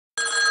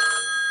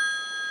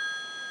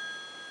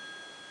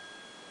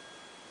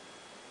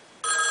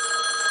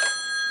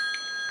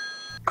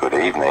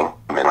Good evening,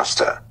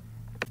 Minister.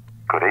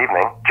 Good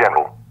evening,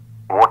 General.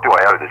 What do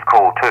I owe this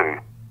call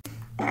to?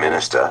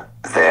 Minister,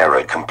 there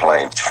are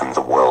complaints from the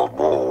World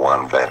War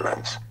I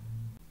veterans.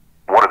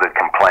 What are the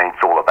complaints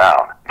all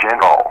about,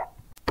 General?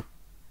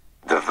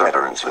 The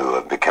veterans who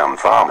have become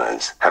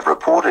farmers have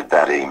reported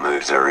that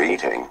emus are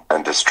eating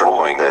and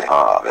destroying their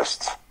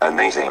harvests, and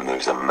these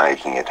emus are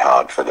making it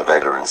hard for the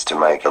veterans to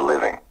make a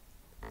living.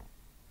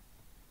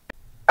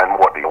 And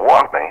what do you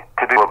want me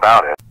to do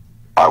about it?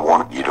 I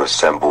want you to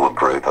assemble a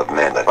group of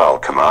men that I'll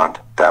command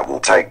that will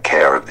take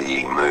care of the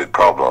emu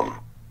problem.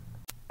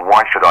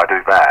 Why should I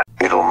do that?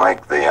 It'll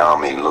make the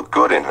army look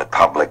good in the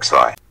public's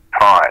eye.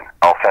 Fine,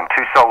 I'll send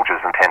 2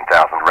 soldiers and 10,000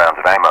 rounds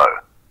of ammo.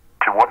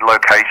 To what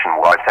location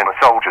will I send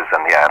the soldiers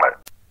and the ammo?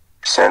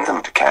 Send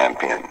them to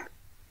Campion.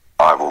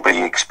 I will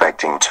be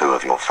expecting 2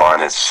 of your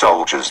finest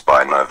soldiers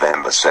by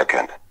November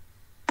 2nd.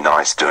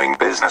 Nice doing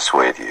business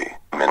with you,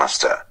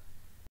 Minister.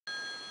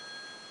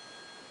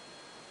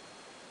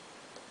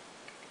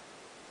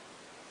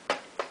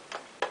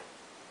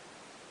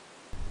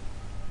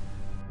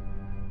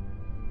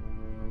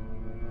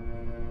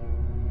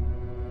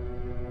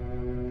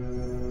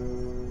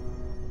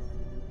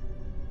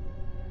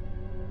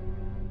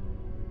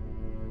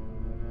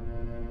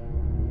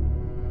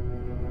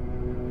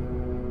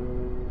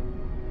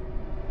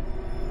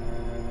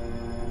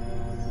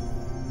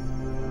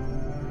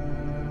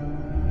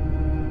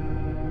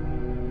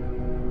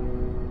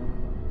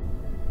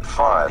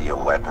 Fire your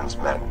weapons,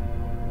 men.